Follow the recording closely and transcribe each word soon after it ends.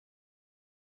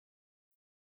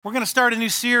We're going to start a new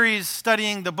series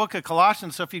studying the book of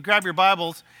Colossians, so if you grab your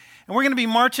Bibles, and we're going to be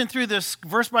marching through this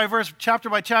verse by verse,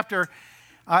 chapter by chapter,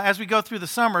 as we go through the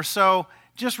summer. So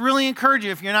just really encourage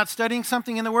you, if you're not studying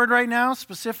something in the Word right now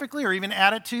specifically, or even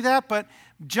add it to that, but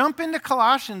jump into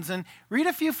Colossians and read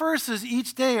a few verses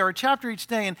each day or a chapter each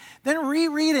day, and then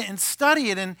reread it and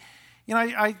study it. And,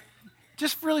 I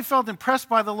just really felt impressed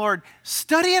by the Lord.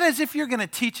 Study it as if you're going to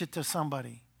teach it to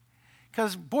somebody.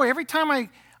 Because, boy, every time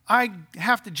I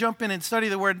have to jump in and study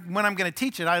the Word when I'm going to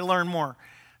teach it, I learn more.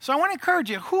 So I want to encourage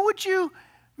you. Who would you,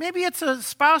 maybe it's a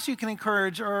spouse you can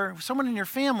encourage, or someone in your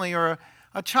family, or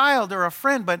a child, or a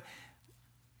friend,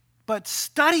 but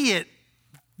study it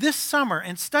this summer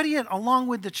and study it along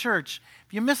with the church.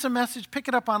 If you miss a message, pick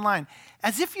it up online,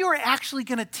 as if you were actually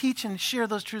going to teach and share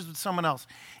those truths with someone else.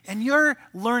 And your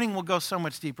learning will go so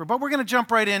much deeper. But we're going to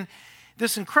jump right in.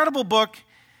 This incredible book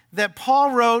that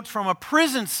Paul wrote from a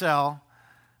prison cell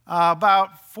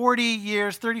about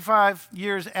 35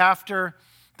 years after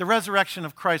the resurrection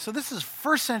of Christ. So this is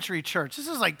first century church. This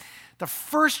is like the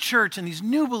first church and these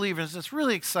new believers. It's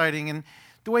really exciting. And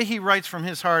the way he writes from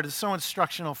his heart is so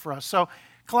instructional for us. So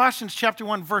Colossians chapter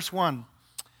 1, verse 1.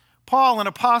 Paul, an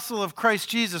apostle of Christ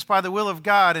Jesus by the will of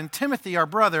God, and Timothy, our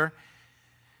brother,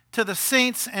 to the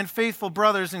saints and faithful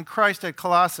brothers in Christ at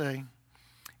Colossae,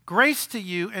 grace to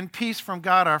you and peace from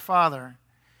God our Father.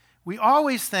 We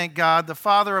always thank God, the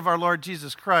Father of our Lord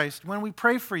Jesus Christ, when we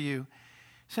pray for you,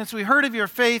 since we heard of your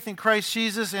faith in Christ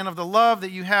Jesus and of the love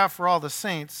that you have for all the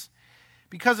saints,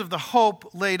 because of the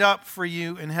hope laid up for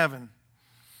you in heaven.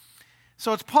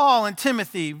 So it's Paul and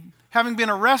Timothy, having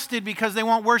been arrested because they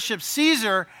won't worship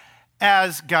Caesar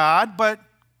as God, but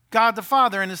God the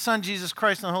Father and his Son Jesus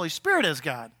Christ and the Holy Spirit as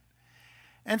God.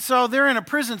 And so they're in a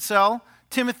prison cell.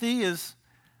 Timothy is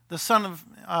the son of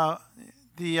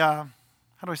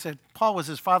Paul was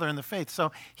his father in the faith.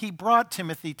 So he brought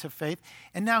Timothy to faith,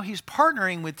 and now he's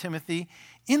partnering with Timothy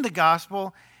in the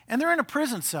gospel, and they're in a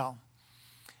prison cell.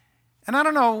 And I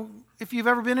don't know if you've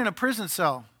ever been in a prison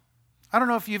cell. I don't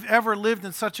know if you've ever lived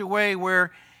in such a way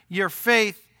where your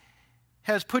faith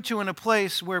has put you in a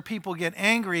place where people get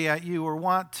angry at you or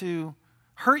want to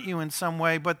hurt you in some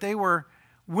way, but they were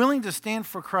willing to stand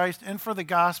for Christ and for the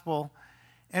gospel,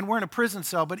 and we're in a prison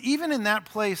cell. But even in that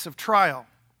place of trial,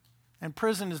 and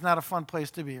prison is not a fun place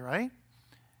to be, right?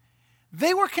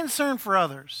 They were concerned for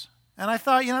others. And I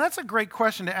thought, that's a great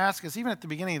question to ask us, even at the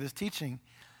beginning of this teaching.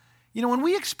 When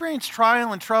we experience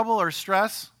trial and trouble or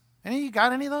stress, any of you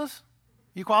got any of those?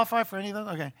 You qualify for any of those?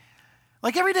 Okay.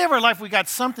 Like every day of our life, we got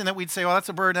something that we'd say, well, that's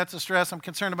a burden, that's a stress, I'm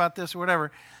concerned about this or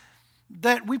whatever.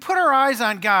 That we put our eyes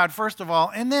on God, first of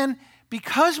all, and then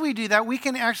because we do that, we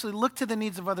can actually look to the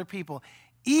needs of other people,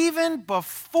 even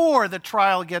before the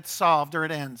trial gets solved or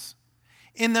it ends.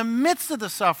 In the midst of the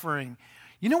suffering,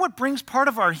 you know what brings part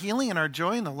of our healing and our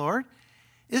joy in the Lord?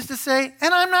 Is to say,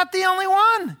 and I'm not the only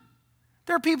one.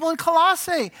 There are people in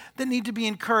Colossae that need to be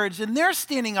encouraged, and they're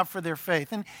standing up for their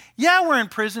faith. And yeah, we're in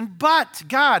prison, but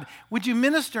God, would you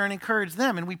minister and encourage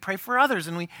them? And we pray for others,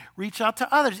 and we reach out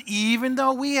to others, even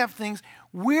though we have things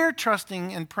we're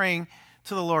trusting and praying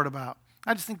to the Lord about.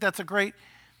 I just think it's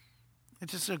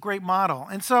just a great model.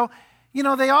 And so,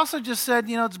 they also just said,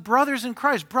 it's brothers in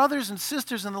Christ, brothers and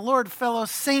sisters in the Lord, fellow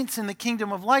saints in the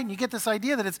kingdom of light. And you get this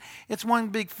idea that it's one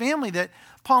big family, that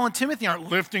Paul and Timothy aren't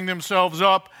lifting themselves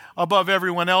up above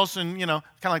everyone else and, kind of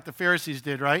like the Pharisees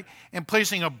did, right? And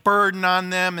placing a burden on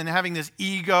them and having this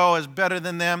ego as better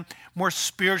than them, more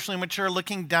spiritually mature,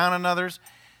 looking down on others.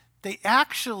 They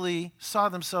actually saw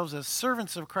themselves as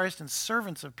servants of Christ and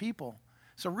servants of people.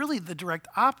 So really the direct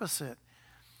opposite.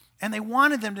 And they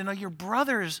wanted them to know, you're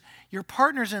brothers, you're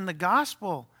partners in the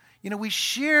gospel. We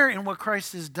share in what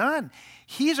Christ has done.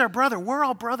 He's our brother. We're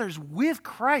all brothers with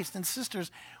Christ and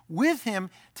sisters with him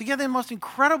together in the most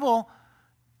incredible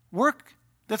work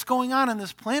that's going on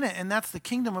this planet. And that's the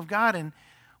kingdom of God and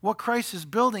what Christ is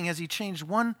building as he changes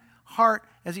one heart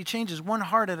at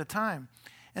a time.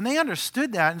 And they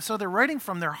understood that. And so they're writing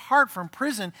from their heart from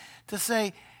prison to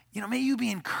say, may you be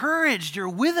encouraged. You're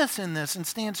with us in this and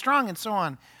stand strong and so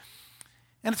on.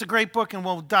 And it's a great book, and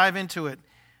we'll dive into it.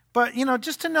 But,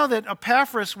 just to know that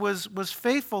Epaphras was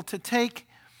faithful to take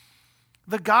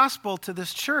the gospel to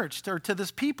this church, or to this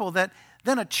people, that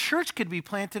then a church could be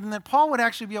planted, and that Paul would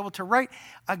actually be able to write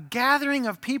a gathering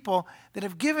of people that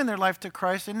have given their life to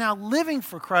Christ and now living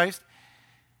for Christ,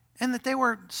 and that they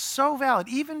were so valid,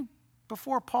 even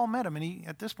before Paul met him. And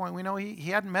at this point, we know he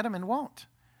hadn't met him and won't.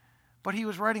 But he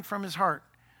was writing from his heart,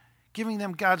 giving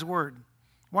them God's word,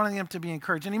 wanting them to be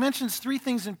encouraged. And he mentions three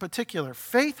things in particular: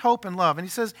 faith, hope, and love. And he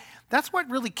says that's what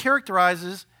really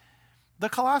characterizes the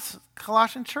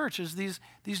Colossian church is these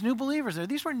new believers there.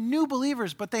 These were new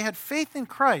believers, but they had faith in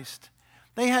Christ.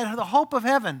 They had the hope of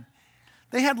heaven.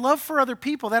 They had love for other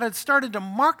people that had started to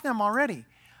mark them already.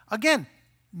 Again,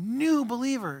 new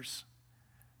believers.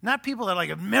 Not people that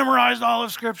have memorized all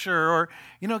of Scripture or,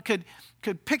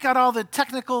 could pick out all the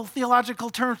technical theological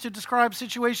terms to describe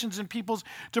situations and people's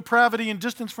depravity and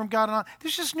distance from God and all.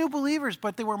 They're just new believers,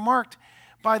 but they were marked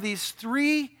by these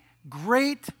three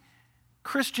great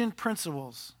Christian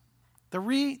principles. The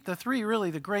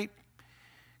great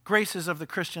graces of the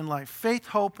Christian life: faith,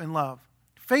 hope, and love.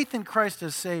 Faith in Christ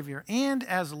as Savior and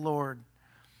as Lord.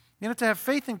 To have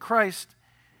faith in Christ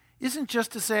isn't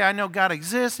just to say, I know God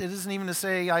exists. It isn't even to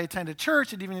say, I attend a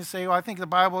church. It isn't even to say, I think the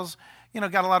Bible's,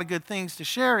 got a lot of good things to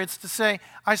share. It's to say,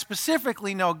 I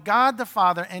specifically know God the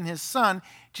Father and His Son,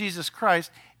 Jesus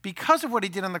Christ. Because of what He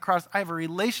did on the cross, I have a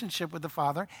relationship with the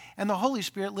Father, and the Holy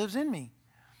Spirit lives in me.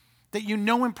 That you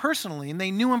know Him personally, and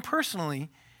they knew Him personally.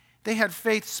 They had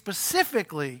faith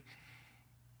specifically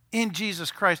in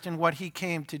Jesus Christ and what He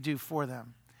came to do for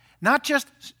them. Not just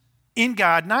in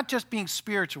God, not just being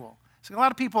spiritual. So a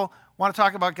lot of people want to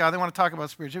talk about God. They want to talk about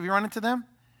spiritual. Have you run into them?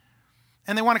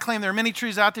 And they want to claim there are many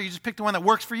trees out there. You just pick the one that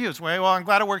works for you. It's, well, I'm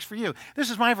glad it works for you.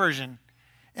 This is my version.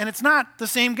 And it's not the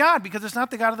same God, because it's not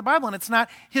the God of the Bible, and it's not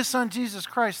His Son, Jesus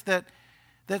Christ, that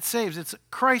saves. It's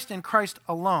Christ and Christ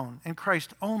alone and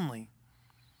Christ only.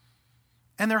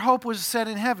 And their hope was set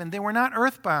in heaven. They were not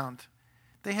earthbound.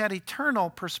 They had eternal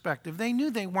perspective. They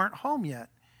knew they weren't home yet.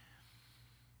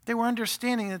 They were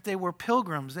understanding that they were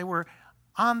pilgrims. They were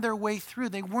on their way through.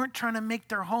 They weren't trying to make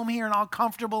their home here and all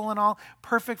comfortable and all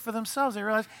perfect for themselves. They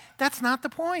realized that's not the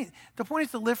point. The point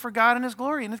is to live for God and His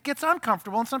glory. And it gets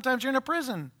uncomfortable, and sometimes you're in a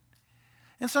prison.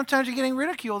 And sometimes you're getting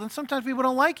ridiculed, and sometimes people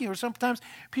don't like you, or sometimes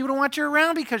people don't want you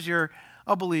around because you're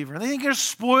a believer. They think you're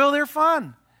spoil their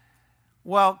fun.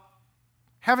 Well,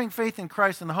 having faith in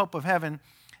Christ and the hope of heaven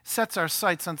sets our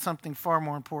sights on something far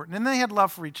more important. And they had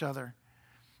love for each other.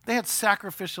 They had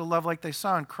sacrificial love like they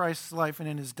saw in Christ's life and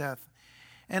in His death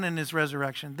and in His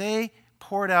resurrection. They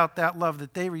poured out that love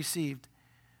that they received.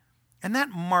 And that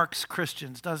marks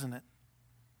Christians, doesn't it?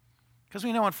 Because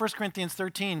we know in 1 Corinthians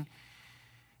 13,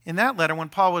 in that letter, when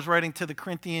Paul was writing to the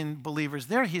Corinthian believers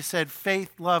there, he said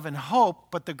faith, love, and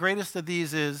hope, but the greatest of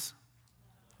these is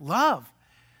love.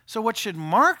 So what should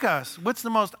mark us, what's the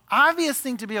most obvious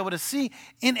thing to be able to see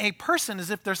in a person is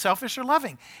if they're selfish or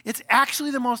loving. It's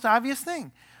actually the most obvious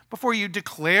thing. Before you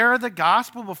declare the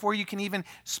gospel, before you can even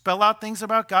spell out things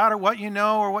about God or what you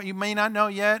know or what you may not know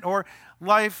yet, or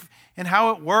life and how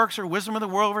it works, or wisdom of the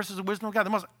world versus the wisdom of God, the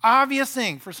most obvious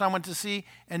thing for someone to see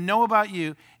and know about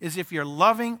you is if you're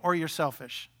loving or you're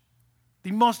selfish.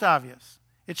 The most obvious.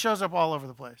 It shows up all over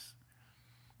the place.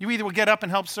 You either will get up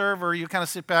and help serve, or you kind of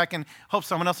sit back and hope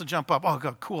someone else will jump up. Oh,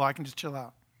 God, cool, I can just chill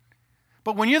out.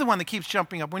 But when you're the one that keeps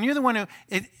jumping up, when you're the one who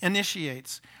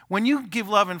initiates, when you give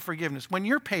love and forgiveness, when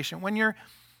you're patient, when you're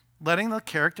letting the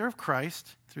character of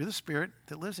Christ through the Spirit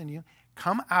that lives in you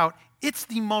come out, it's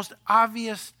the most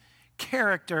obvious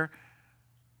character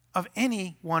of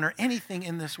anyone or anything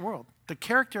in this world. The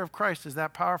character of Christ is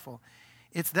that powerful.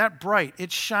 It's that bright.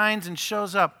 It shines and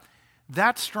shows up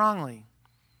that strongly.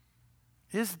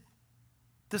 Is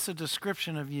this a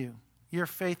description of you? Your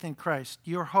faith in Christ,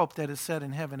 your hope that is set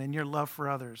in heaven, and your love for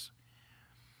others?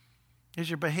 Is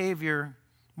your behavior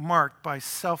marked by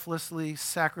selflessly,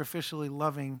 sacrificially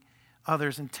loving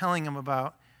others and telling them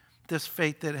about this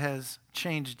faith that has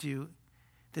changed you,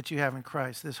 that you have in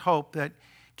Christ, this hope that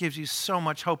gives you so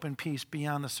much hope and peace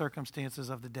beyond the circumstances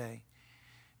of the day,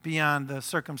 beyond the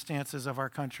circumstances of our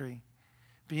country,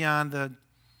 beyond the,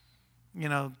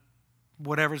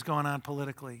 whatever's going on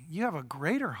politically? You have a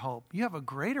greater hope. You have a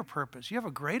greater purpose. You have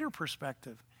a greater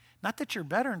perspective. Not that you're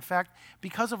better. In fact,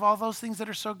 because of all those things that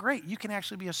are so great, you can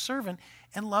actually be a servant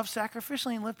and love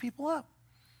sacrificially and lift people up.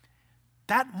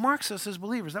 That marks us as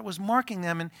believers. That was marking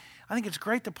them. And I think it's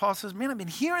great that Paul says, man, I've been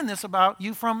hearing this about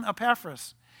you from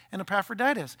Epaphras and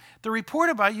Epaphroditus. The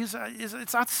report about you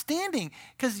it's outstanding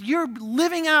because you're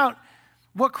living out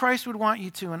what Christ would want you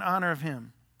to in honor of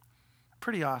Him.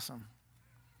 Pretty awesome.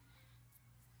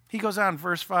 He goes on,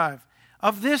 verse 5.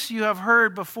 Of this you have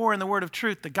heard before in the word of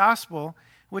truth, the gospel,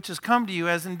 which has come to you,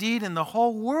 as indeed in the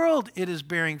whole world it is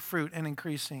bearing fruit and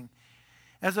increasing,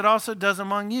 as it also does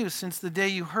among you, since the day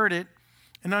you heard it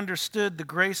and understood the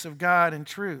grace of God in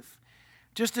truth.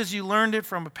 Just as you learned it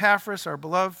from Epaphras, our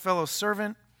beloved fellow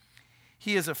servant,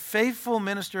 he is a faithful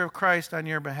minister of Christ on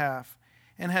your behalf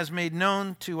and has made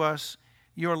known to us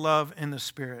your love in the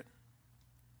Spirit.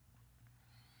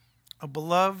 A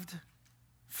beloved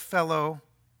fellow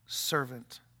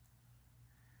servant,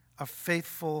 a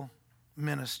faithful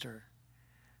minister.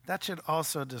 that should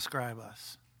also describe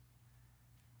us.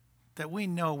 That we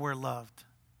know we're loved.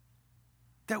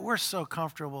 That we're so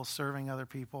comfortable serving other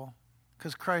people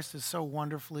because Christ is so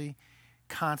wonderfully,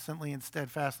 constantly, and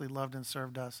steadfastly loved and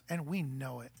served us, and we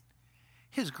know it.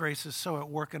 His grace is so at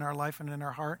work in our life and in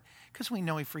our heart because we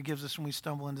know he forgives us when we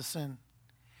stumble into sin.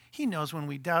 He knows when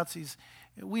we doubt.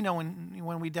 We know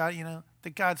when we doubt,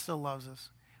 that God still loves us.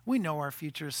 We know our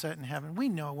future is set in heaven. We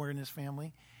know we're in his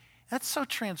family. That's so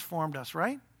transformed us,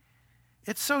 right?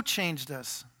 It's so changed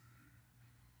us.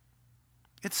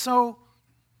 It's so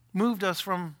moved us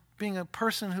from being a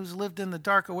person who's lived in the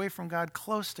dark away from God,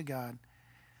 close to God.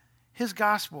 His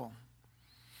gospel.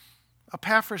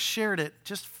 Epaphras shared it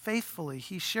just faithfully.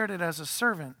 He shared it as a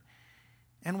servant.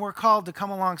 And we're called to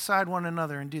come alongside one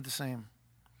another and do the same.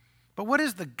 But what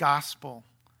is the gospel?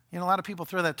 A lot of people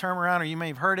throw that term around, or you may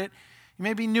have heard it. You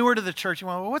may be newer to the church. You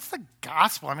want, well, what's the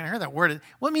gospel? I heard that word.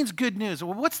 Well, it means good news.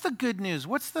 Well, what's the good news?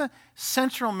 What's the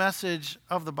central message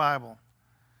of the Bible?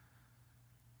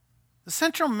 The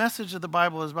central message of the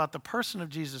Bible is about the person of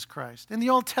Jesus Christ. In the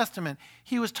Old Testament,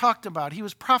 he was talked about. He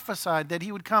was prophesied that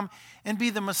he would come and be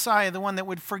the Messiah, the one that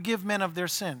would forgive men of their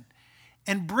sin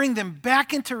and bring them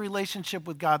back into relationship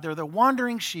with God. They're the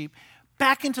wandering sheep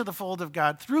back into the fold of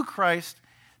God through Christ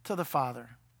to the Father.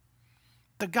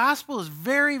 The gospel is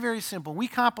very, very simple. We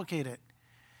complicate it.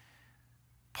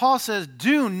 Paul says,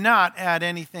 do not add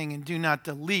anything and do not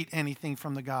delete anything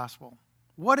from the gospel.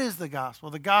 What is the gospel?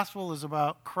 The gospel is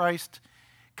about Christ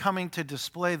coming to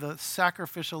display the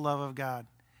sacrificial love of God,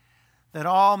 that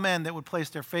all men that would place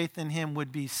their faith in him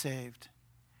would be saved,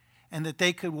 and that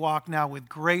they could walk now with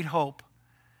great hope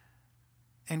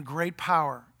and great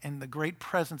power and the great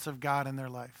presence of God in their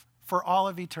life for all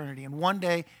of eternity. And one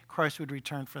day, Christ would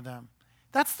return for them.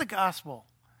 That's the gospel.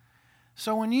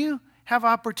 So when you have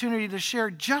opportunity to share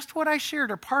just what I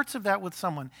shared or parts of that with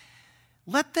someone,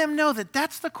 let them know that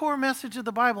that's the core message of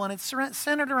the Bible, and it's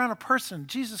centered around a person,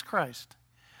 Jesus Christ.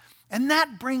 And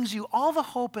that brings you all the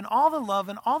hope and all the love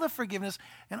and all the forgiveness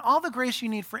and all the grace you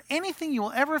need for anything you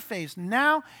will ever face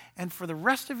now and for the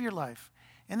rest of your life.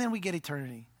 And then we get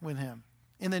eternity with him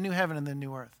in the new heaven and the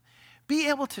new earth. Be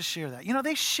able to share that.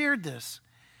 They shared this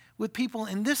with people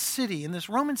in this city, in this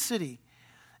Roman city,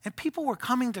 and people were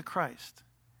coming to Christ.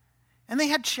 And they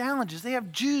had challenges. They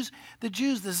have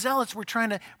the zealots were trying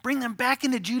to bring them back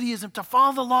into Judaism to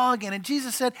follow the law again. And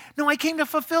Jesus said, no, I came to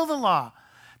fulfill the law,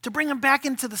 to bring them back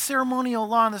into the ceremonial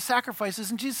law and the sacrifices.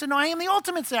 And Jesus said, no, I am the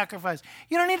ultimate sacrifice.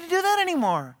 You don't need to do that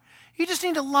anymore. You just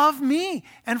need to love me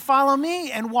and follow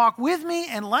me and walk with me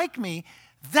and like me.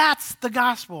 That's the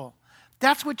gospel.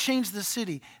 That's what changed the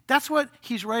city. That's what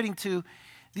he's writing to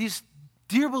these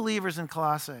dear believers in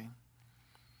Colossae.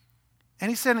 And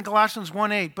he said in Colossians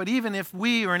 1:8, but even if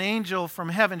we or an angel from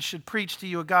heaven should preach to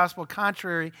you a gospel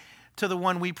contrary to the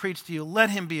one we preach to you,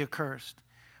 let him be accursed.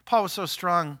 Paul was so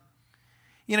strong.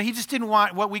 He just didn't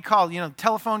want what we call,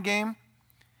 telephone game.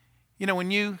 When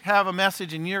you have a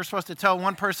message and you're supposed to tell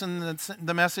one person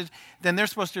the message, then they're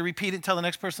supposed to repeat it and tell the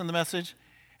next person the message.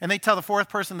 And they tell the fourth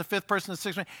person, the fifth person, the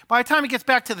sixth person. By the time it gets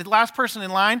back to the last person in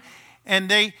line and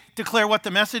they declare what the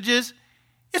message is,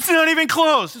 it's not even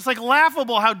close. It's like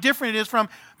laughable how different it is from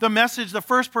the message the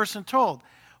first person told.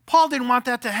 Paul didn't want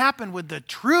that to happen with the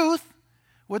truth,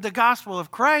 with the gospel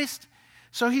of Christ.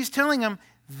 So he's telling them,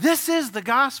 this is the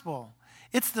gospel.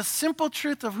 It's the simple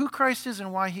truth of who Christ is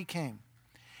and why he came.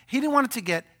 He didn't want it to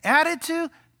get added to,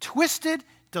 twisted,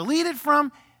 deleted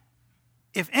from.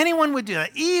 If anyone would do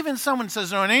that, even someone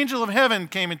says, no, an angel of heaven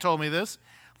came and told me this,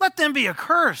 let them be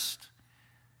accursed.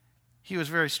 He was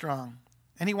very strong.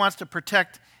 And he wants to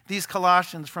protect these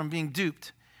Colossians from being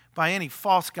duped by any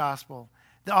false gospel.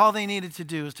 All they needed to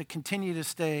do is to continue to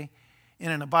stay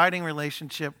in an abiding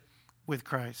relationship with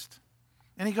Christ.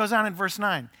 And he goes on in verse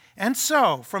 9. And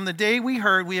so, from the day we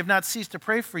heard, we have not ceased to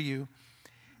pray for you,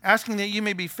 asking that you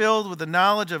may be filled with the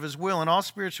knowledge of his will and all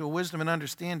spiritual wisdom and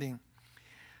understanding,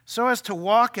 so as to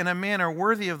walk in a manner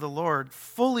worthy of the Lord,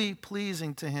 fully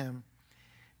pleasing to him,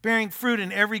 bearing fruit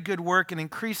in every good work and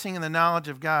increasing in the knowledge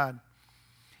of God,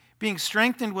 being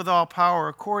strengthened with all power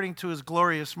according to his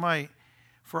glorious might,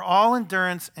 for all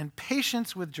endurance and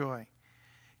patience with joy,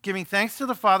 giving thanks to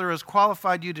the Father who has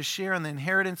qualified you to share in the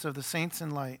inheritance of the saints in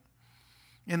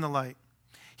the light.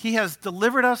 He has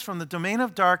delivered us from the domain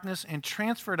of darkness and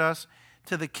transferred us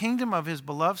to the kingdom of his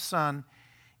beloved Son,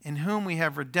 in whom we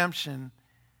have redemption,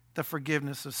 the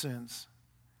forgiveness of sins.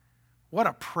 What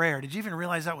a prayer. Did you even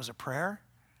realize that was a prayer?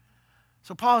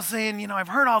 So Paul's saying, I've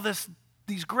heard all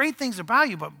these great things about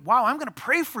you, but wow, I'm going to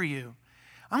pray for you.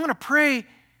 I'm going to pray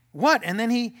what? And then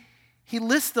he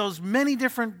lists those many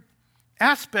different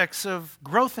aspects of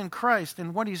growth in Christ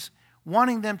and what he's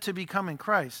wanting them to become in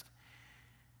Christ.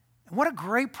 And what a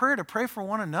great prayer to pray for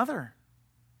one another.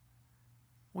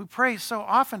 We pray so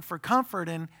often for comfort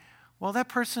and, well, that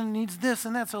person needs this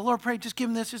and that. So Lord, pray, just give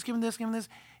him this, just give him this, give him this.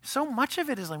 So much of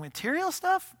it is like material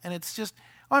stuff. And it's just,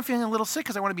 oh, I'm feeling a little sick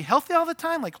because I want to be healthy all the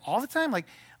time. Like all the time. Like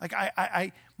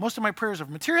I most of my prayers are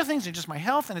material things and just my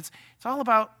health. And it's all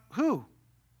about who?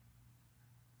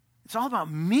 It's all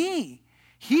about me.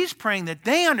 He's praying that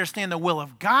they understand the will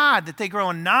of God, that they grow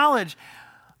in knowledge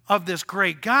of this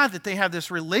great God, that they have this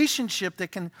relationship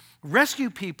that can rescue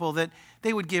people, that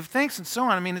they would give thanks and so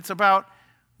on. I mean, it's about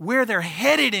where they're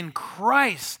headed in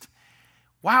Christ.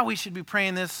 Wow, we should be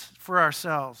praying this for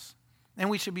ourselves. And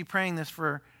we should be praying this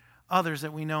for others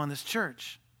that we know in this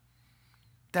church.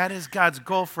 That is God's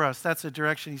goal for us. That's the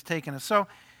direction he's taken us. So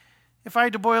if I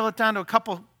had to boil it down to a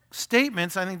couple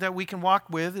statements I think that we can walk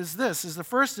with is this. The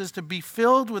first is to be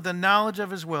filled with the knowledge of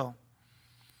his will.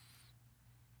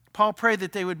 Paul prayed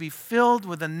that they would be filled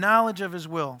with the knowledge of his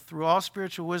will through all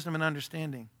spiritual wisdom and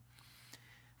understanding.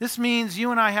 This means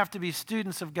you and I have to be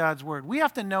students of God's word. We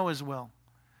have to know his will.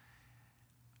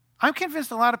 I'm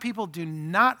convinced a lot of people do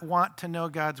not want to know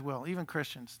God's will, even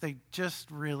Christians. They just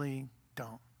really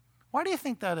don't. Why do you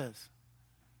think that is?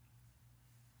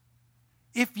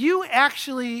 If you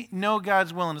actually know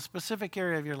God's will in a specific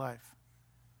area of your life,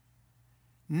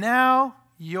 now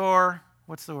you're,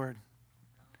 what's the word?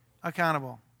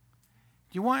 Accountable.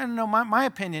 You want to know, my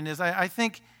opinion is, I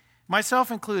think, myself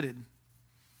included,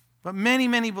 but many,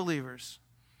 many believers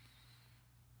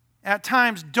at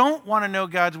times don't want to know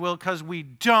God's will because we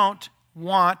don't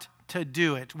want to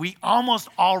do it. We almost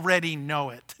already know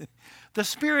it. The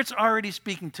Spirit's already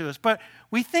speaking to us. But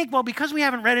we think, well, because we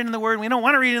haven't read it in the Word, we don't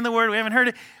want to read it in the Word, we haven't heard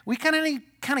it, we kind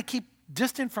of keep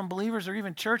distant from believers or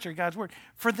even church or God's Word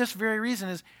for this very reason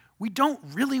is we don't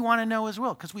really want to know his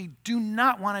will because we do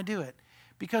not want to do it.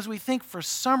 Because we think for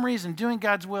some reason doing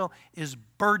God's will is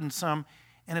burdensome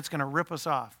and it's going to rip us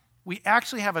off. We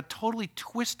actually have a totally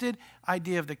twisted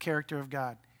idea of the character of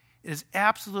God. It is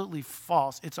absolutely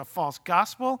false. It's a false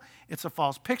gospel. It's a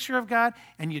false picture of God,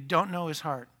 and you don't know his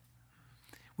heart.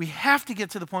 We have to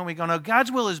get to the point where we go, no,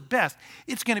 God's will is best.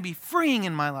 It's going to be freeing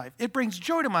in my life. It brings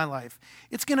joy to my life.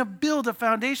 It's going to build a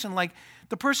foundation like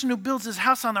the person who builds his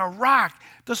house on the rock.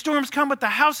 The storms come, but the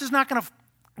house is not going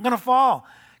to fall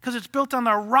because it's built on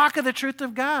the rock of the truth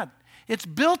of God. It's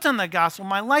built on the gospel.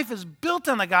 My life is built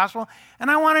on the gospel,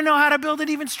 and I want to know how to build it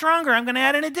even stronger. I'm going to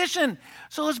add an addition.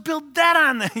 So let's build that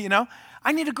on,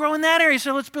 I need to grow in that area,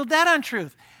 so let's build that on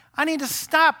truth. I need to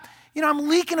stop. I'm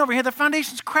leaking over here. The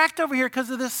foundation's cracked over here because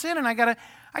of this sin, and I gotta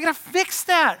fix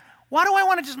that. Why do I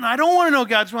want to I don't want to know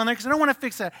God's will in there because I don't want to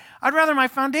fix that. I'd rather my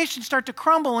foundation start to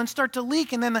crumble and start to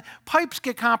leak, and then the pipes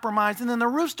get compromised, and then the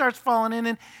roof starts falling in,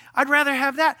 and I'd rather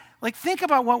have that. Like, think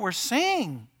about what we're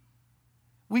saying.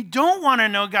 We don't want to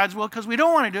know God's will because we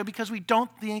don't want to do it because we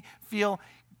don't feel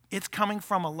it's coming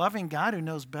from a loving God who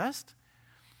knows best.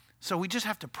 So we just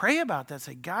have to pray about that.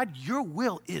 Say, God, your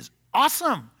will is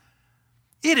awesome.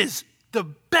 It is the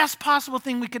best possible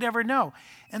thing we could ever know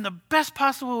and the best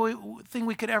possible thing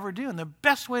we could ever do and the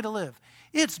best way to live.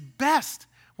 It's best.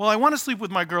 Well, I want to sleep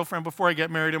with my girlfriend before I get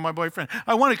married and my boyfriend.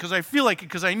 I want it because I feel like it,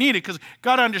 because I need it, because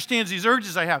God understands these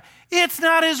urges I have. It's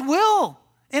not his will,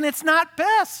 and it's not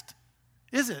best,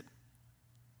 is it?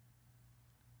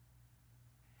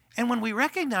 And when we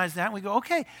recognize that, we go,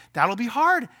 okay, that'll be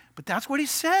hard, but that's what he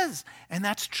says, and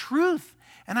that's truth.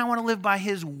 And I want to live by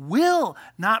his will,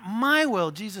 not my will.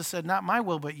 Jesus said, not my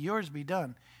will, but yours be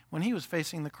done when he was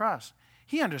facing the cross.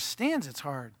 He understands it's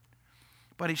hard.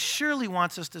 But he surely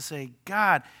wants us to say,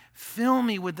 God, fill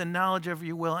me with the knowledge of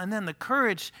your will, and then the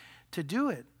courage to do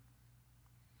it.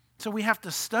 So we have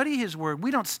to study his word.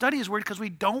 We don't study his word because we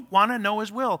don't want to know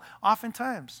his will,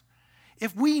 oftentimes.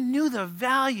 If we knew the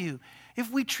value, if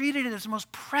we treated it as the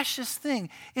most precious thing,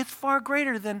 it's far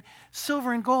greater than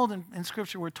silver and gold in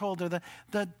Scripture, we're told, or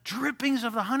the drippings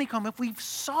of the honeycomb. If we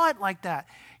saw it like that,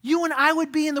 you and I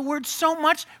would be in the Word so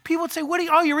much, people would say,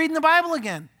 you're reading the Bible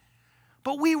again.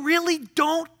 But we really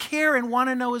don't care and want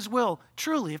to know his will,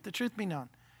 truly, if the truth be known.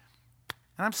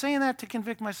 And I'm saying that to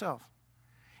convict myself.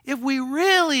 If we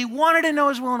really wanted to know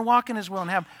his will and walk in his will and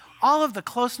have all of the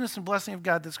closeness and blessing of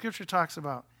God that Scripture talks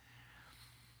about,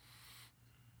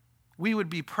 we would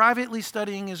be privately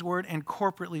studying his word and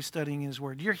corporately studying his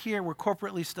word. You're here, we're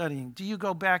corporately studying. Do you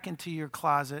go back into your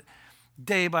closet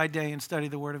day by day and study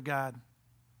the word of God?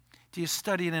 Do you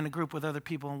study it in a group with other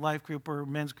people, in life group or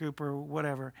men's group or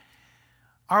whatever?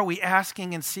 Are we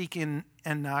asking and seeking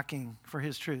and knocking for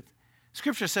his truth?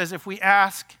 Scripture says if we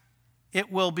ask,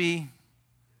 it will be.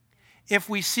 If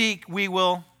we seek, we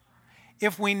will.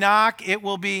 If we knock, it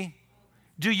will be.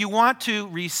 Do you want to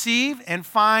receive and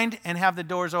find and have the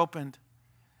doors opened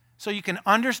so you can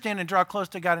understand and draw close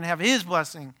to God and have his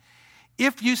blessing?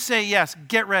 If you say yes,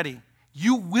 get ready.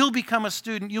 You will become a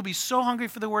student. You'll be so hungry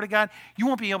for the Word of God, you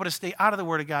won't be able to stay out of the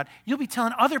Word of God. You'll be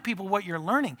telling other people what you're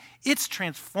learning. It's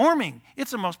transforming.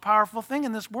 It's the most powerful thing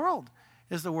in this world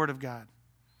is the Word of God.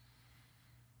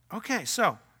 Okay,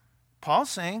 so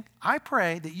Paul's saying, I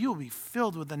pray that you will be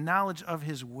filled with the knowledge of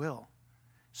his will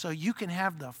so you can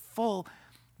have the full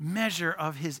measure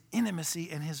of his intimacy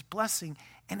and his blessing,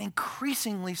 and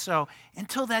increasingly so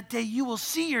until that day you will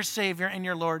see your Savior and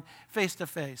your Lord face to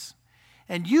face.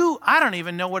 And I don't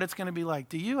even know what it's going to be like.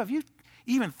 Do you? Have you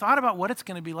even thought about what it's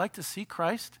going to be like to see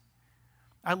Christ?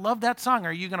 I love that song.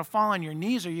 Are you going to fall on your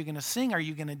knees? Are you going to sing? Are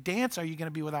you going to dance? Are you going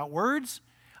to be without words?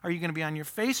 Are you going to be on your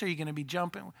face? Are you going to be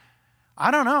jumping?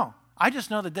 I don't know. I just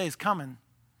know the day's coming.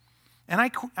 And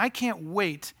I can't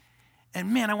wait.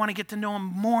 And man, I want to get to know him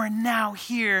more now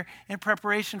here in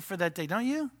preparation for that day. Don't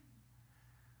you?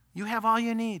 You have all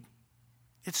you need.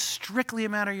 It's strictly a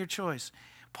matter of your choice.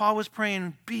 Paul was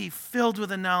praying, be filled with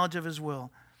the knowledge of his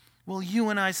will. Will you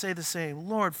and I say the same?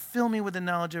 Lord, fill me with the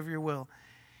knowledge of your will.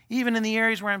 Even in the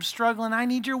areas where I'm struggling, I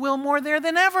need your will more there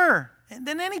than ever,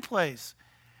 than any place.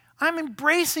 I'm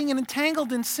embracing and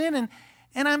entangled in sin,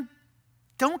 and I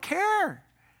don't care.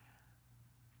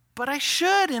 But I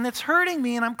should, and it's hurting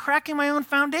me, and I'm cracking my own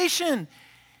foundation.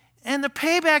 And the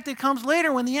payback that comes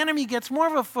later when the enemy gets more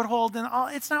of a foothold,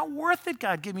 it's not worth it,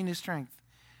 God. Give me new strength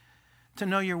to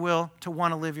know your will, to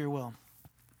want to live your will.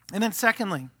 And then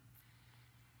secondly,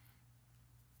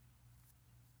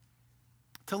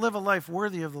 to live a life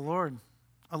worthy of the Lord,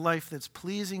 a life that's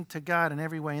pleasing to God in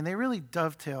every way. And they really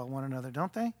dovetail one another,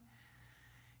 don't they?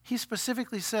 He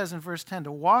specifically says in verse 10,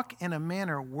 to walk in a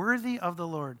manner worthy of the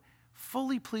Lord,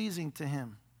 fully pleasing to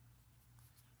him.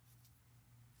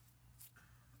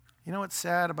 You know what's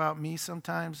sad about me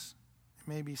sometimes, it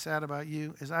may be sad about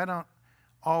you, is I don't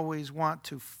always want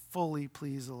to fully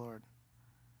please the Lord.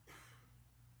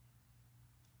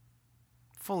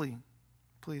 Fully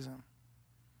please him.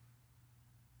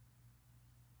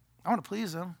 I want to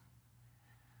please him.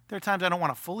 There are times I don't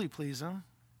want to fully please him.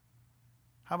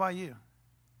 How about you?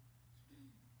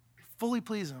 Fully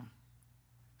please him.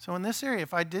 So in this area,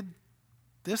 if I did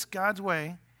this God's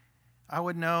way, I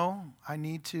would know I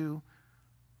need to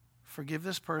forgive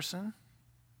this person.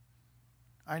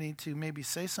 I need to maybe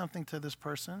say something to this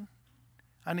person.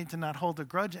 I need to not hold a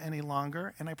grudge any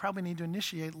longer. And I probably need to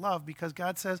initiate love because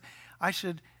God says I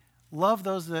should love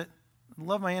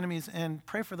my enemies and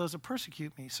pray for those that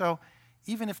persecute me. So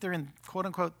even if they're in quote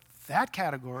unquote that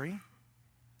category,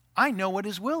 I know what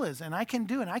his will is and I can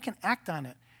do it. I can act on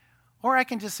it. Or I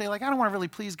can just say, I don't want to really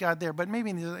please God there, but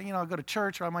maybe, I'll go to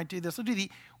church or I might do this. I'll do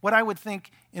what I would think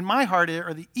in my heart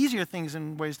are the easier things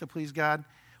and ways to please God.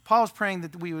 Paul is praying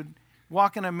that we would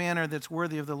walk in a manner that's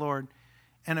worthy of the Lord.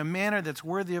 And a manner that's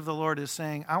worthy of the Lord is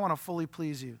saying, I want to fully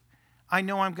please you. I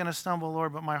know I'm going to stumble,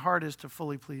 Lord, but my heart is to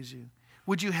fully please you.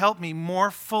 Would you help me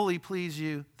more fully please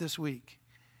you this week?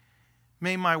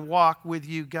 May my walk with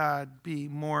you, God, be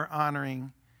more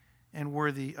honoring and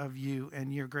worthy of you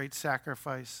and your great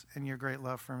sacrifice and your great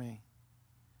love for me.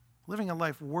 Living a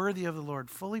life worthy of the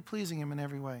Lord, fully pleasing him in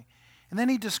every way. And then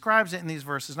he describes it in these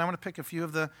verses. And I want to pick a few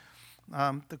of the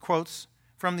quotes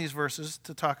from these verses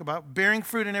to talk about. Bearing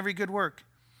fruit in every good work.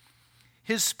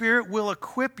 His Spirit will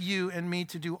equip you and me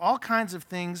to do all kinds of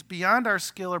things beyond our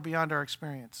skill or beyond our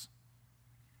experience.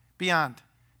 Beyond.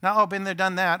 Not, been there,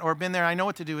 done that, or been there, I know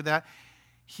what to do with that.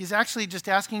 He's actually just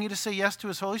asking you to say yes to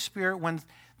his Holy Spirit when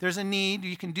there's a need,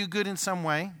 you can do good in some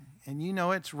way, and you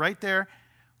know it's right there,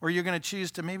 or you're going to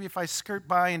choose to maybe if I skirt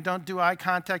by and don't do eye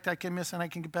contact, I can miss and I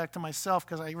can get back to myself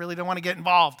because I really don't want to get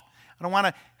involved. I don't want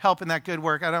to help in that good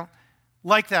work. I don't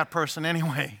like that person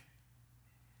anyway.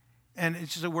 And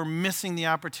it's just that we're missing the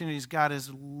opportunities God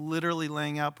is literally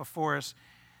laying out before us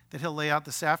that he'll lay out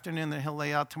this afternoon, that he'll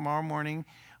lay out tomorrow morning,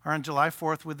 or on July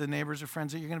 4th with the neighbors or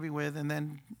friends that you're going to be with, and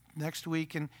then next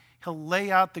week, and he'll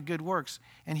lay out the good works,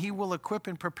 and he will equip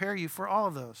and prepare you for all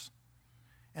of those.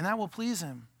 And that will please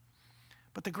him.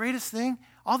 But the greatest thing,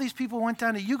 all these people went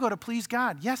down to Yugo to please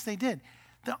God. Yes, they did.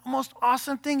 The most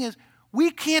awesome thing is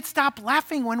we can't stop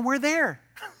laughing when we're there.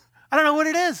 I don't know what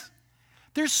it is.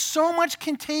 There's so much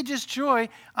contagious joy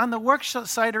on the work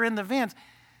site or in the vans.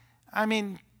 I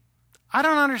mean, I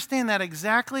don't understand that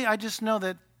exactly. I just know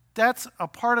that that's a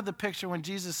part of the picture when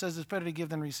Jesus says it's better to give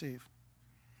than receive.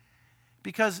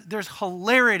 Because there's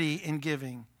hilarity in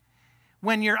giving.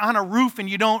 When you're on a roof and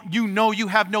you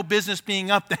have no business being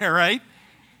up there, right?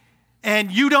 And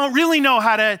you don't really know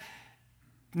how to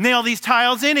nail these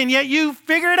tiles in, and yet you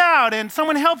figure it out, and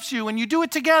someone helps you, and you do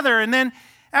it together, and then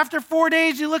After 4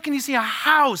 days, you look and you see a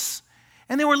house,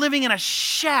 and they were living in a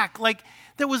shack like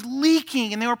that was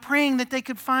leaking, and they were praying that they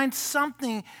could find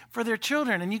something for their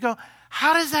children. And you go,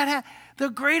 how does that happen? The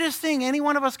greatest thing any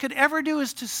one of us could ever do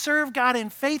is to serve God in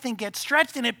faith and get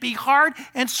stretched, and it be hard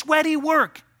and sweaty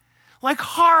work. Like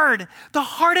hard, the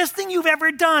hardest thing you've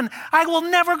ever done. I will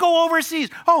never go overseas.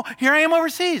 Oh, here I am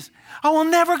overseas. I will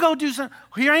never go do something.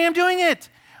 Here I am doing it.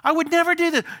 I would never do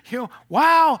this. Here,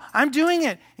 wow, I'm doing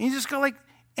it. And you just go like,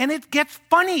 and it gets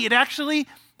funny. It actually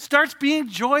starts being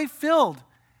joy-filled.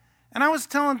 And I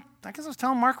guess I was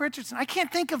telling Mark Richardson, I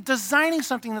can't think of designing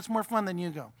something that's more fun than you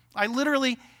go.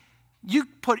 You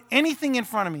put anything in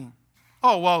front of me.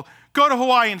 Oh, well, go to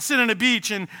Hawaii and sit on a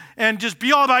beach and just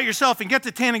be all about yourself and get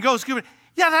the tan and go scuba.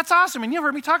 Yeah, that's awesome. And you've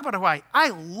heard me talk about Hawaii. I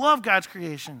love God's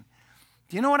creation.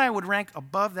 Do you know what I would rank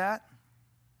above that?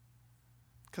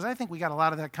 Because I think we got a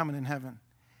lot of that coming in heaven.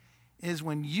 Is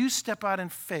when you step out in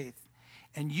faith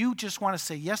and you just want to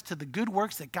say yes to the good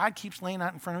works that God keeps laying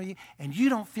out in front of you, and you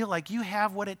don't feel like you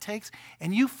have what it takes,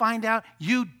 and you find out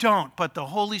you don't, but the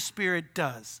Holy Spirit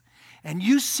does. And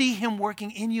you see him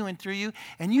working in you and through you,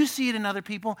 and you see it in other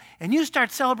people, and you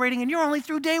start celebrating, and you're only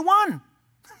through day one.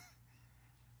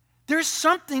 There's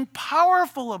something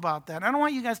powerful about that. I don't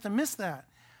want you guys to miss that.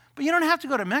 But you don't have to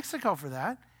go to Mexico for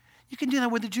that. You can do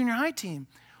that with the junior high team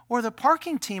or the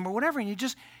parking team or whatever, and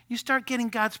you start getting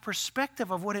God's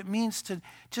perspective of what it means to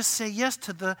just say yes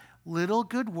to the little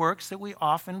good works that we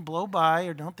often blow by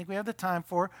or don't think we have the time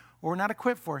for or we're not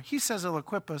equipped for. He says he'll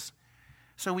equip us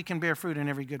so we can bear fruit in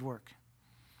every good work.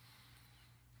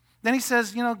 Then he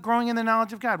says, growing in the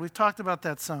knowledge of God. We've talked about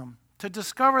that some. To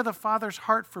discover the Father's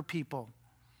heart for people.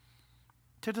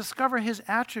 To discover his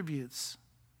attributes.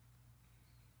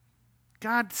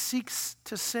 God seeks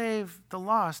to save the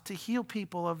lost, to heal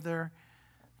people of their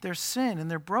sin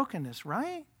and their brokenness,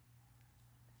 right?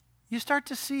 You start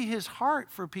to see his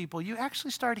heart for people. You actually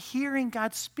start hearing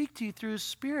God speak to you through his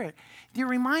Spirit. You're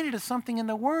reminded of something in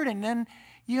the Word, and then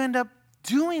you end up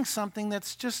doing something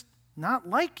that's just not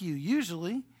like you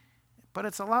usually, but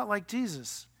it's a lot like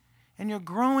Jesus. And you're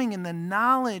growing in the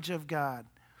knowledge of God.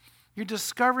 You're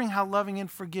discovering how loving and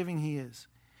forgiving he is.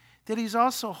 That he's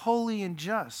also holy and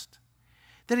just.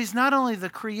 That he's not only the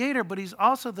creator, but he's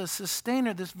also the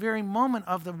sustainer this very moment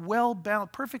of the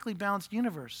well-balanced, perfectly balanced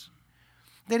universe.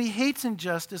 That he hates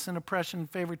injustice and oppression,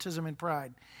 favoritism and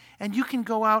pride. And you can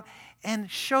go out and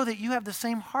show that you have the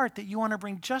same heart, that you want to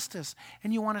bring justice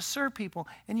and you want to serve people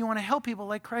and you want to help people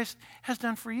like Christ has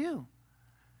done for you.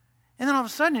 And then all of a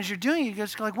sudden, as you're doing it, you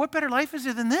just go like, what better life is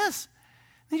there than this?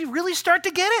 And you really start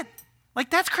to get it. Like,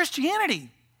 that's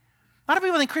Christianity. A lot of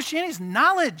people think Christianity is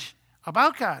knowledge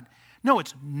about God. No,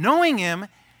 it's knowing him,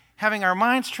 having our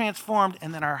minds transformed,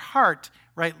 and then our heart,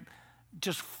 right,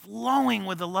 just flowing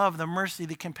with the love, the mercy,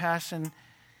 the compassion,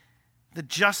 the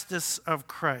justice of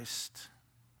Christ.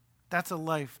 That's a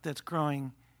life that's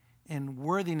growing in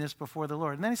worthiness before the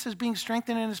Lord. And then he says, being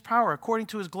strengthened in his power according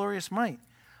to his glorious might.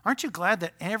 Aren't you glad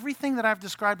that everything that I've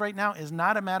described right now is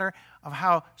not a matter of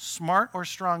how smart or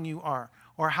strong you are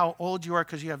or how old you are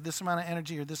because you have this amount of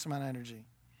energy or this amount of energy?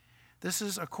 This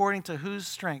is according to whose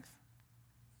strength?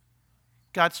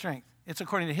 God's strength. It's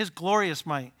according to his glorious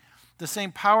might. The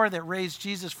same power that raised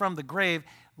Jesus from the grave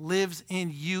lives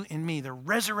in you and me. The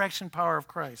resurrection power of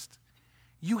Christ.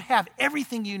 You have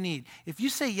everything you need. If you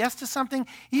say yes to something,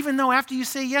 even though after you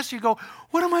say yes, you go,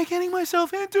 what am I getting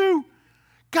myself into?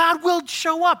 God will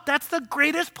show up. That's the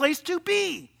greatest place to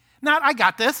be. Not, I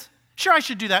got this. Sure, I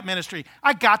should do that ministry.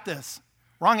 I got this.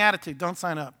 Wrong attitude. Don't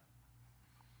sign up.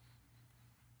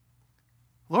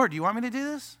 Lord, do you want me to do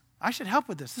this? I should help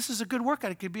with this. This is a good work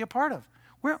I could be a part of.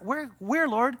 Where,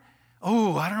 Lord?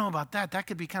 Oh, I don't know about that. That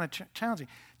could be kind of challenging.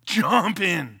 Jump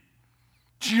in.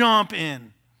 Jump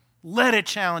in. Let it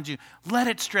challenge you. Let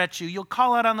it stretch you. You'll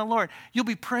call out on the Lord. You'll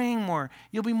be praying more.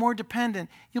 You'll be more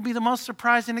dependent. You'll be the most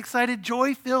surprised and excited,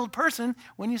 joy-filled person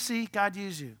when you see God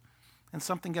use you and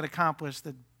something get accomplished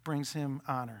that brings him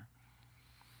honor.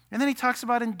 And then he talks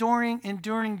about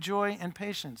enduring joy and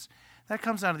patience. That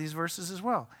comes out of these verses as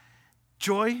well.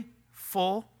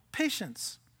 Joyful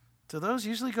patience. Do those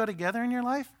usually go together in your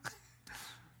life?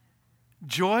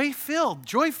 Joy-filled,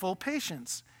 joyful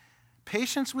patience.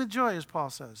 Patience with joy, as Paul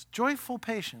says. Joyful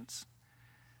patience.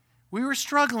 We were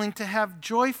struggling to have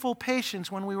joyful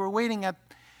patience when we were waiting at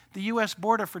the U.S.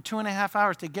 border for 2.5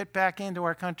 hours to get back into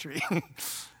our country.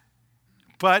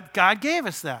 But God gave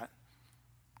us that.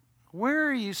 Where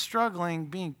are you struggling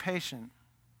being patient?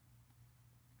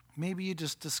 Maybe you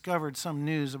just discovered some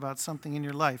news about something in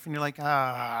your life, and you're like, You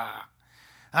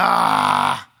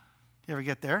ever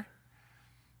get there?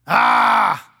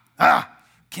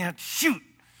 Can't shoot.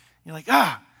 You're like,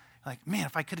 man,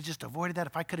 if I could have just avoided that,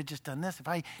 if I could have just done this, if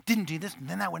I didn't do this,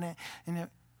 then that wouldn't.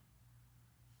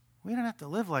 We don't have to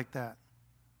live like that.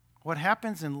 What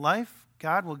happens in life,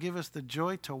 God will give us the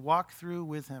joy to walk through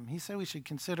with him. He said we should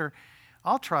consider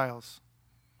all trials,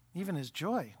 even as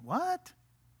joy. What?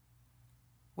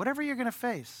 Whatever you're going to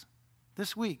face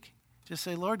this week, just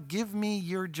say, Lord, give me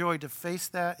your joy to face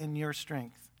that in your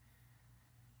strength.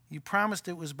 You promised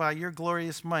it was by your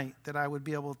glorious might that I would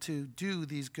be able to do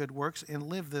these good works and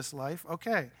live this life.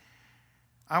 Okay.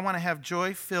 I want to have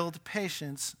joy-filled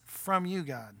patience from you,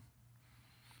 God.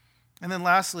 And then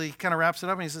lastly, he kind of wraps it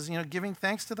up and he says, giving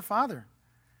thanks to the Father.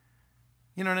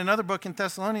 In another book in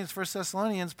Thessalonians, 1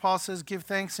 Thessalonians, Paul says, give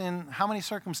thanks in how many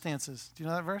circumstances? Do you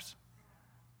know that verse?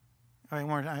 Oh,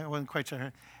 I wasn't quite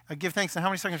sure. Give thanks in how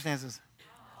many circumstances?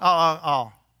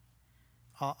 All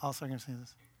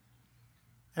circumstances.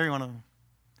 Every one of them.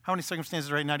 How many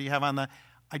circumstances right now do you have on the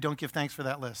I don't give thanks for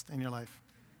that list in your life?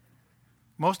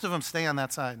 Most of them stay on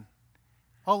that side.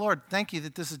 Oh, Lord, thank you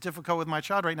that this is difficult with my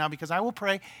child right now because I will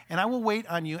pray and I will wait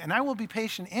on you and I will be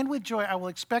patient and with joy I will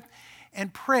expect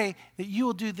and pray that you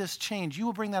will do this change. You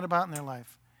will bring that about in their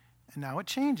life. And now it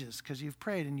changes because you've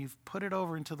prayed and you've put it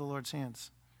over into the Lord's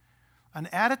hands. An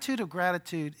attitude of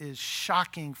gratitude is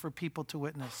shocking for people to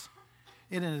witness.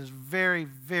 It is very,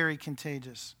 very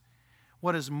contagious.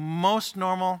 What is most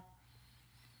normal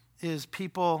is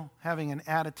people having an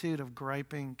attitude of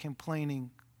griping,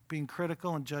 complaining, being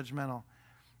critical and judgmental.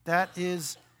 That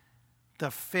is the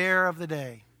fare of the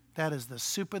day. That is the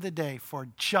soup of the day for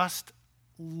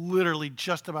literally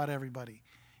just about everybody.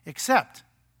 Except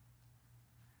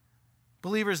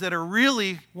believers that are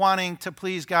really wanting to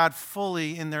please God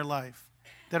fully in their life,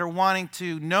 that are wanting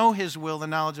to know his will, the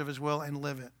knowledge of his will, and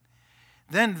live it.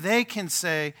 Then they can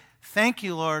say, thank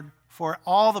you, Lord, for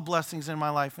all the blessings in my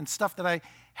life and stuff that I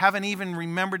haven't even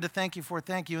remembered to thank you for.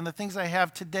 Thank you. And the things I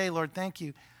have today, Lord, thank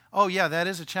you. Oh, yeah, that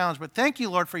is a challenge. But thank you,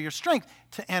 Lord, for your strength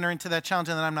to enter into that challenge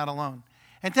and that I'm not alone.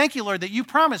 And thank you, Lord, that you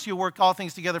promise you'll work all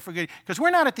things together for good. Because we're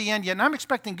not at the end yet, and I'm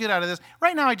expecting good out of this.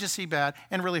 Right now, I just see bad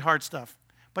and really hard stuff.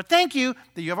 But thank you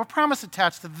that you have a promise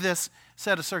attached to this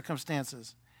set of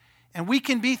circumstances. And we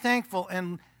can be thankful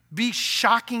and be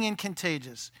shocking and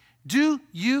contagious. Do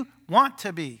you want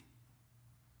to be?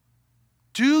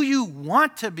 Do you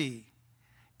want to be?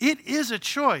 It is a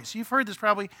choice. You've heard this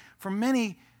probably from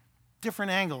many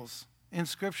different angles in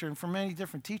Scripture and from many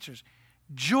different teachers.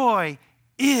 Joy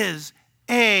is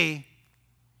a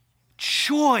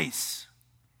choice.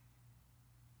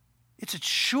 It's a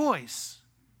choice.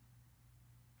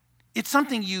 It's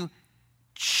something you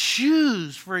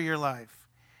choose for your life.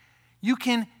 You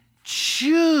can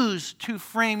choose to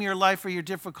frame your life or your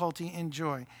difficulty in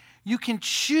joy. You can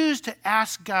choose to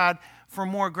ask God for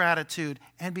more gratitude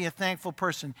and be a thankful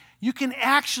person. You can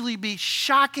actually be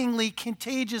shockingly,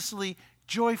 contagiously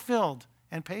joy-filled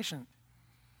and patient.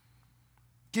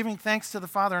 Giving thanks to the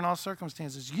Father in all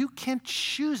circumstances. You can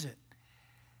choose it.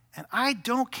 And I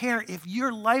don't care if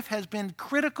your life has been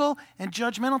critical and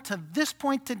judgmental to this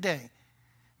point today.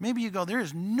 Maybe you go, there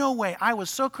is no way. I was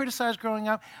so criticized growing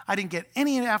up. I didn't get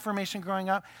any affirmation growing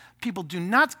up. People do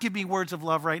not give me words of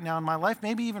love right now in my life,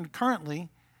 maybe even currently.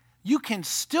 You can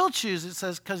still choose, it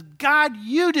says, because God,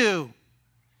 you do.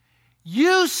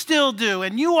 You still do,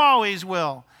 and you always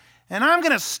will. And I'm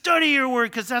going to study your word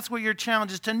because that's what your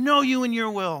challenge is, to know you and your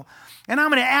will. And I'm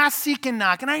going to ask, seek, and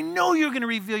knock. And I know you're going to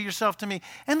reveal yourself to me.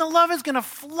 And the love is going to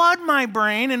flood my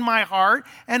brain and my heart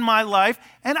and my life.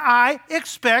 And I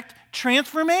expect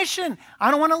transformation.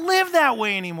 I don't want to live that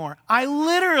way anymore. I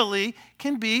literally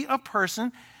can be a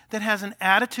person that has an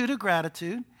attitude of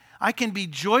gratitude. I can be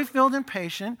joy-filled and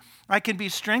patient. I can be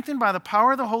strengthened by the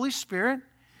power of the Holy Spirit.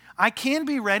 I can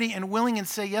be ready and willing and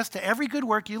say yes to every good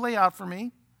work you lay out for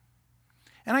me.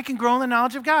 And I can grow in the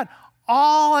knowledge of God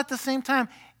all at the same time,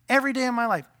 every day of my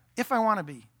life, if I want to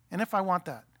be and if I want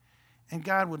that. And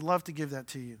God would love to give that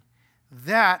to you.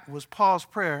 That was Paul's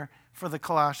prayer for the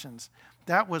Colossians.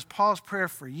 That was Paul's prayer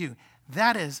for you.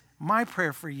 That is my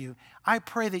prayer for you. I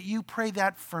pray that you pray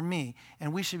that for me,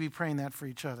 and we should be praying that for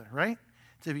each other, right?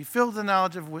 To be filled with the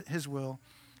knowledge of his will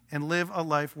and live a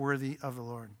life worthy of the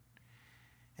Lord.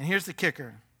 And here's the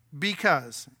kicker.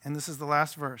 Because, and this is the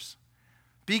last verse,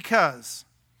 because,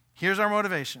 here's our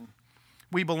motivation.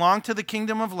 We belong to the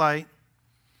kingdom of light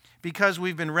because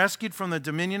we've been rescued from the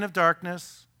dominion of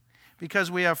darkness,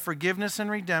 because we have forgiveness and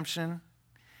redemption,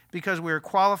 because we are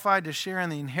qualified to share in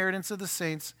the inheritance of the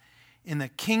saints in the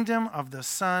kingdom of the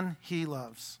Son he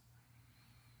loves.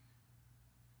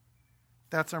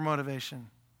 That's our motivation.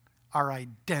 Our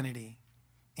identity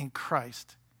in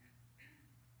Christ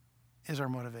is our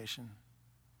motivation.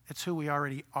 It's who we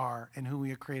already are and who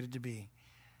we are created to be.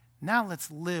 Now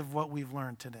let's live what we've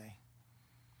learned today.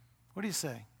 What do you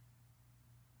say?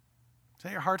 Is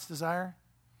that your heart's desire?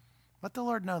 Let the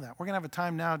Lord know that. We're going to have a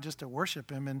time now just to worship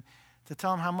him and to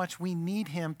tell him how much we need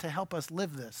him to help us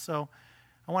live this. So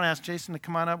I want to ask Jason to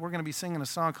come on up. We're going to be singing a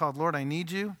song called Lord, I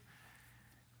Need You.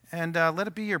 And let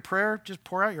it be your prayer. Just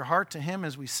pour out your heart to him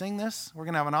as we sing this. We're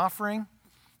going to have an offering.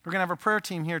 We're going to have a prayer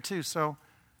team here too. So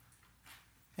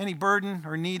any burden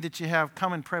or need that you have,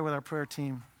 come and pray with our prayer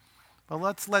team. But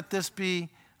let's let this be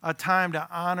a time to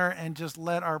honor and just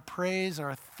let our praise,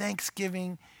 our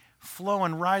thanksgiving flow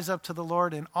and rise up to the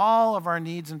Lord in all of our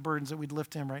needs and burdens that we'd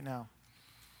lift to him right now.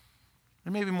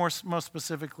 And maybe most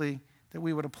specifically, that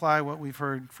we would apply what we've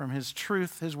heard from his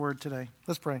truth, his word today.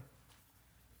 Let's pray.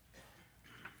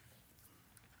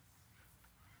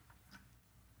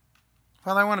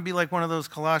 Father, I want to be like one of those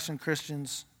Colossian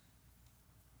Christians.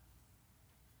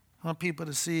 I want people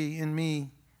to see in me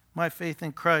my faith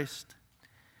in Christ,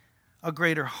 a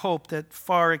greater hope that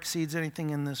far exceeds anything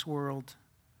in this world,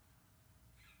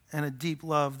 and a deep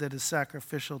love that is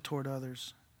sacrificial toward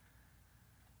others.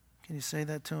 Can you say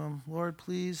that to him? Lord,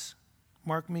 please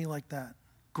mark me like that.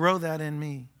 Grow that in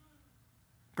me.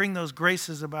 Bring those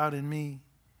graces about in me.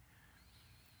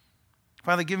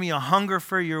 Father, give me a hunger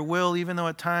for your will, even though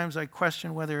at times I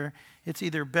question whether it's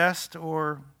either best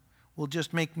or will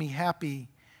just make me happy.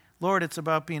 Lord, it's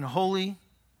about being holy.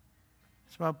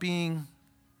 It's about being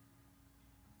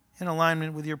in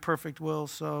alignment with your perfect will.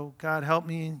 So, God, help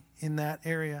me in that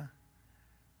area.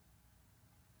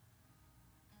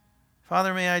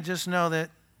 Father, may I just know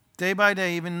that day by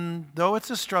day, even though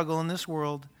it's a struggle in this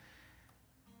world,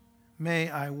 may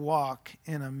I walk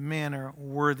in a manner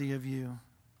worthy of you.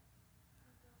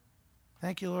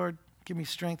 Thank you, Lord. Give me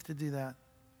strength to do that.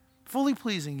 Fully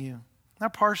pleasing you,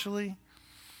 not partially.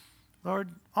 Lord,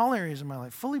 all areas of my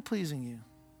life, fully pleasing you.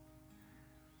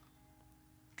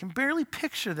 I can barely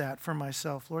picture that for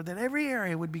myself, Lord, that every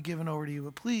area would be given over to you.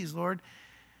 But please, Lord,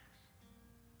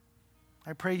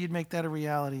 I pray you'd make that a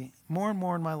reality more and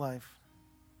more in my life.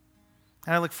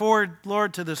 And I look forward,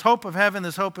 Lord, to this hope of heaven,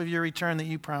 this hope of your return that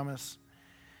you promise.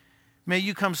 May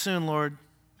you come soon, Lord.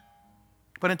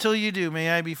 But until you do, may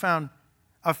I be found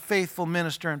a faithful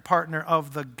minister and partner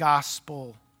of the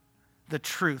gospel, the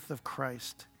truth of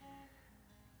Christ,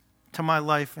 to my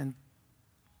life and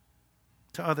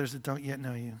to others that don't yet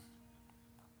know you.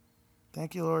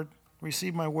 Thank you, Lord.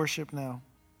 Receive my worship now.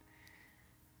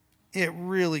 It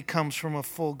really comes from a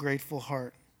full, grateful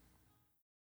heart.